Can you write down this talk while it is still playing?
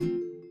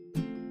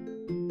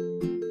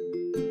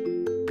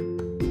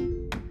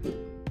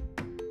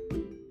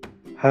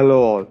Hello,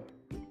 all.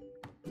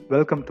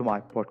 Welcome to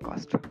my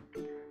podcast.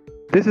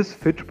 This is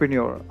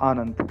Fitrepreneur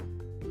Anand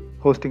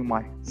hosting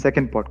my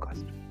second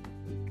podcast.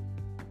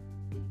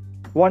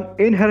 One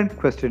inherent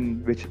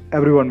question which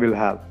everyone will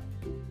have: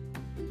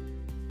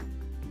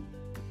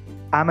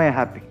 am I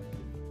happy?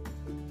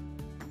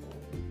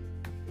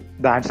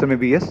 The answer may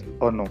be yes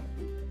or no.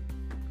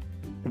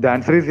 If the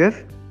answer is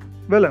yes,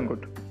 well and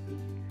good.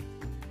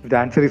 If the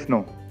answer is no,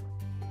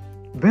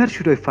 where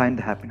should I find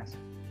the happiness?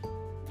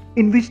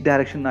 In which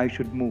direction I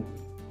should move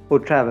or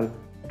travel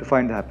to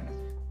find the happiness?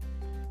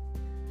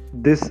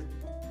 This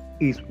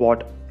is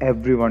what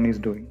everyone is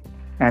doing,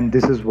 and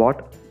this is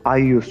what I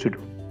used to do.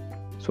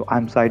 So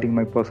I'm citing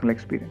my personal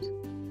experience.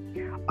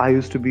 I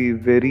used to be a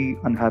very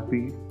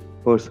unhappy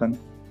person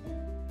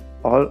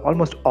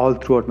almost all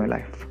throughout my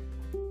life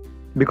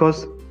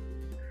because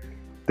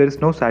there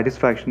is no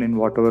satisfaction in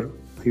whatever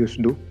I used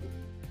to do.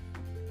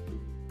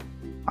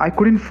 I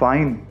couldn't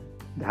find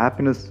the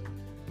happiness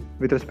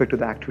with respect to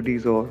the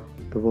activities or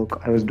the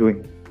work I was doing.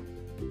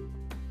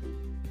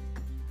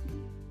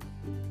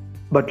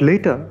 But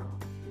later,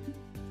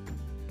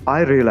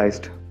 I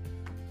realized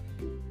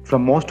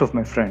from most of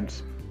my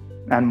friends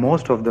and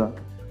most of the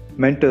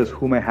mentors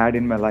whom I had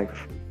in my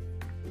life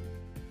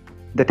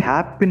that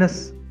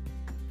happiness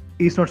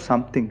is not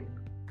something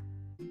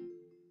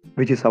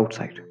which is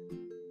outside.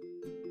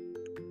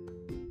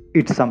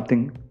 It's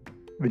something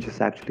which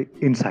is actually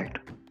inside.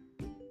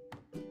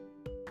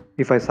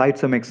 If I cite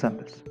some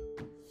examples,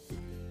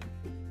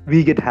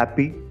 we get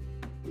happy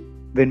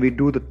when we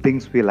do the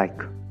things we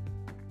like.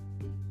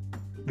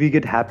 We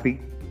get happy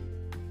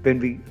when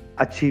we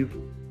achieve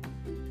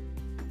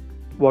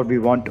what we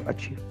want to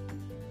achieve.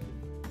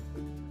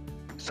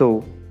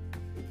 So,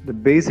 the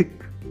basic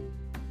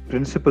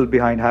principle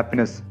behind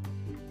happiness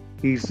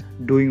is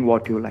doing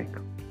what you like.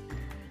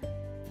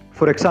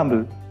 For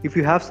example, if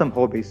you have some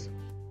hobbies,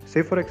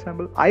 say for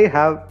example,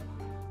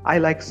 I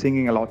like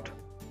singing a lot.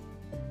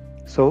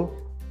 So,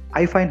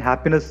 I find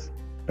happiness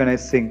when I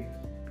sing.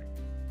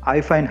 I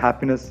find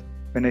happiness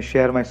when I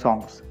share my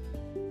songs.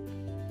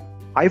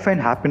 I find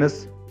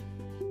happiness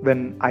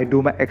when I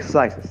do my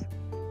exercises.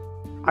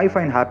 I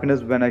find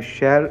happiness when I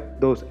share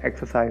those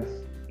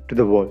exercises to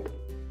the world.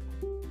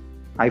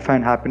 I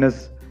find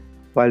happiness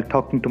while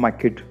talking to my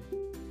kid,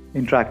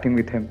 interacting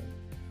with him.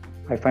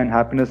 I find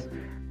happiness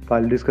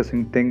while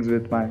discussing things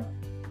with my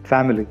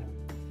family,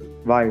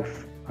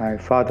 wife, my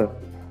father.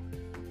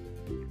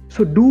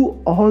 So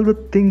do all the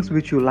things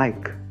which you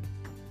like.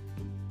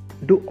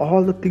 Do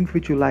all the things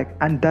which you like,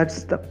 and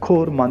that's the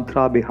core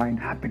mantra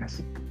behind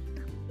happiness.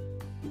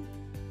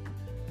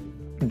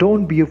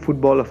 Don't be a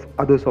football of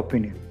others'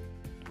 opinion.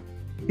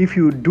 If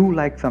you do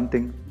like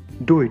something,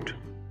 do it.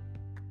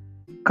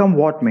 Come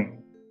what may.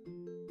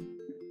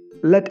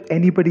 Let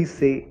anybody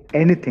say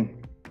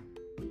anything.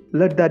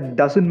 Let that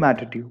doesn't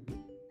matter to you.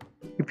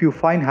 If you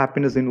find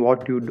happiness in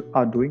what you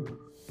are doing,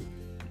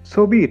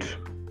 so be it.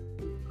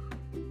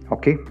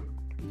 Okay?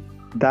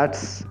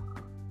 That's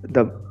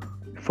the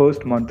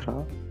first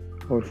mantra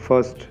or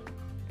first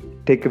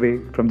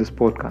takeaway from this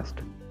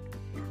podcast.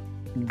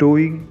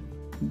 Doing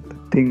the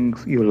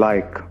things you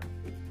like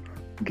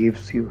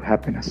gives you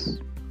happiness.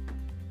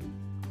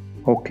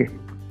 Okay.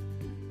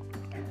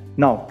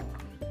 Now,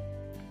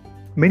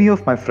 many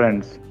of my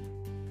friends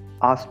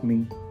ask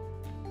me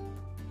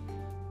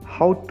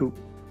how to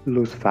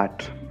lose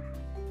fat.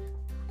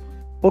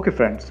 Okay,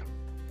 friends,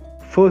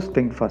 first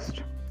thing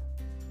first.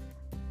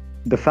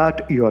 The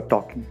fat you are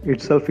talking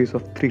itself is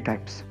of three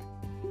types,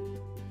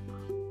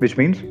 which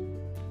means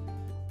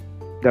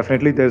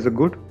definitely there is a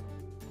good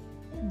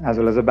as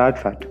well as a bad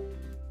fat.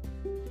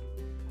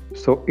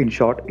 So, in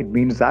short, it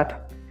means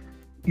that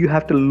you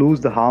have to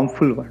lose the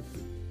harmful one,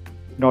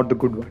 not the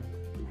good one.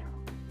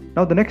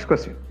 Now, the next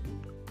question: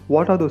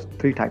 what are those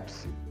three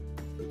types?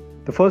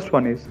 The first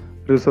one is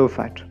reserve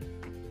fat.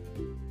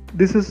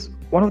 This is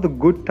one of the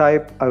good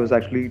type I was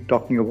actually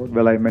talking about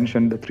when I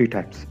mentioned the three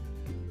types.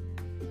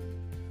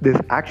 This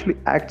actually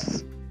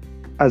acts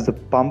as the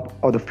pump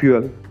or the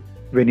fuel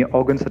when your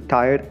organs are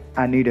tired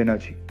and need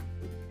energy.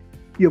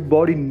 Your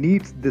body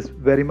needs this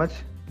very much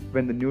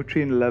when the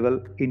nutrient level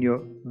in your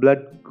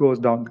blood goes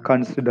down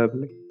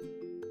considerably.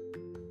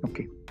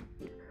 Okay.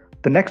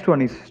 The next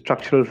one is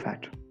structural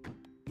fat.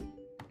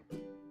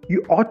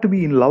 You ought to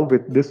be in love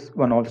with this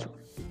one also.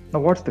 Now,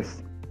 what's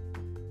this?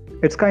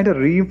 It's kind of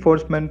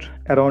reinforcement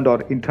around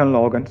our internal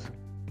organs.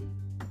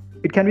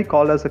 It can be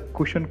called as a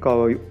cushion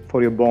cover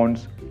for your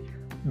bones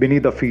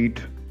beneath the feet,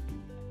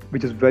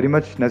 which is very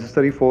much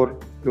necessary for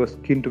your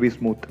skin to be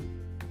smooth.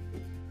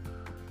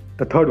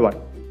 The third one,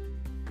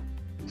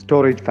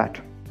 storage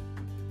fat.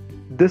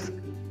 This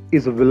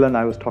is a villain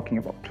I was talking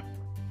about,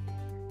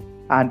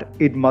 and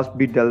it must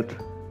be dealt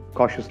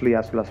cautiously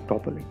as well as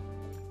properly.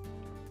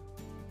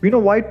 We know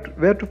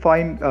where to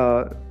find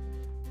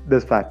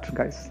this fat,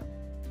 guys.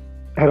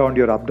 Around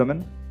your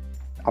abdomen,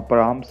 upper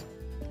arms,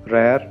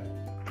 rear,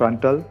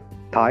 frontal,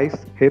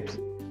 thighs, hips.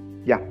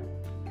 Yeah,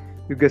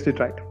 you guessed it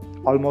right.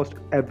 Almost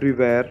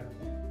everywhere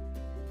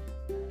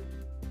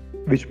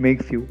which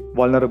makes you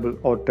vulnerable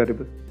or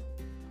terrible.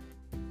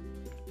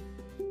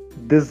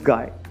 This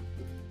guy,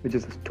 which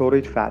is a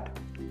storage fat,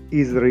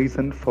 is the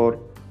reason for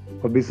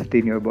obesity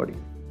in your body.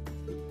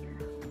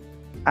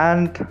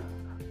 And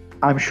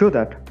I'm sure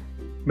that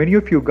many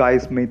of you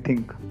guys may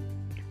think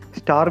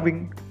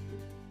starving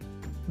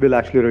will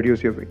actually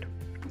reduce your weight.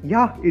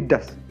 Yeah, it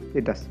does.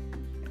 It does.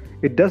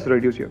 It does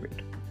reduce your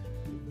weight.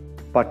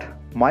 But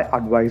my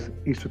advice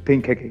is to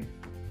think again.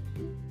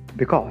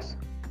 Because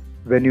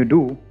when you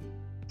do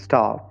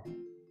starve,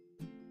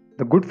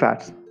 the good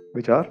fats,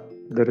 which are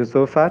the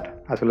reserve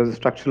fat as well as the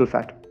structural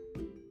fat,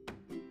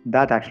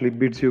 that actually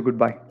bids you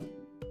goodbye.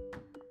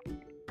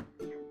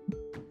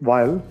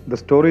 While the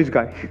storage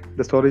guy,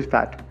 the storage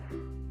fat,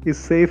 is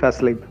safe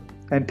asleep,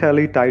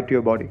 entirely tied to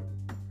your body.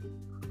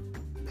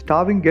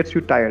 Starving gets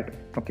you tired,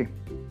 okay?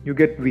 You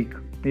get weak,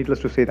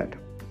 needless to say that.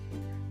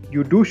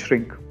 You do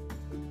shrink.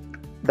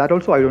 That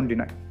also I don't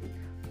deny.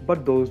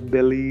 But those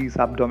bellies,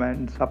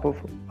 abdomens, upper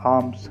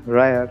arms,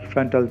 rear,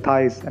 frontal,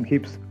 thighs, and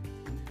hips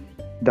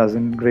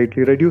doesn't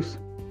greatly reduce.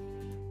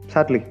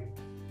 Sadly,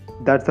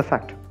 that's the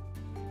fact.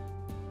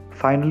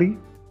 Finally,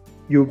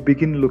 you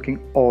begin looking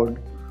old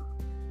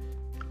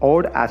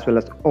as well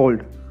as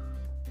old.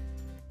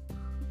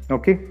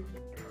 Okay?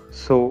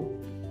 So,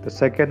 the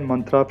second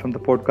mantra from the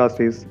podcast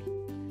is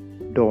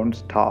don't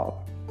starve.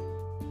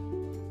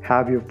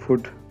 Have your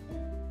food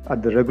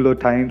at the regular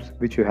times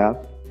which you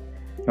have.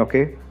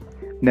 Okay?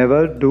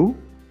 Never do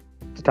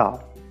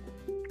starve.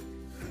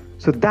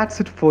 So that's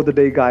it for the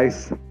day,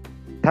 guys.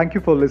 Thank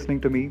you for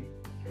listening to me.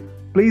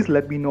 Please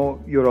let me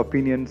know your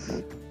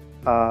opinions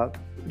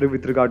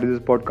with regard to this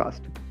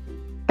podcast.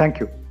 Thank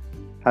you.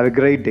 Have a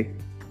great day.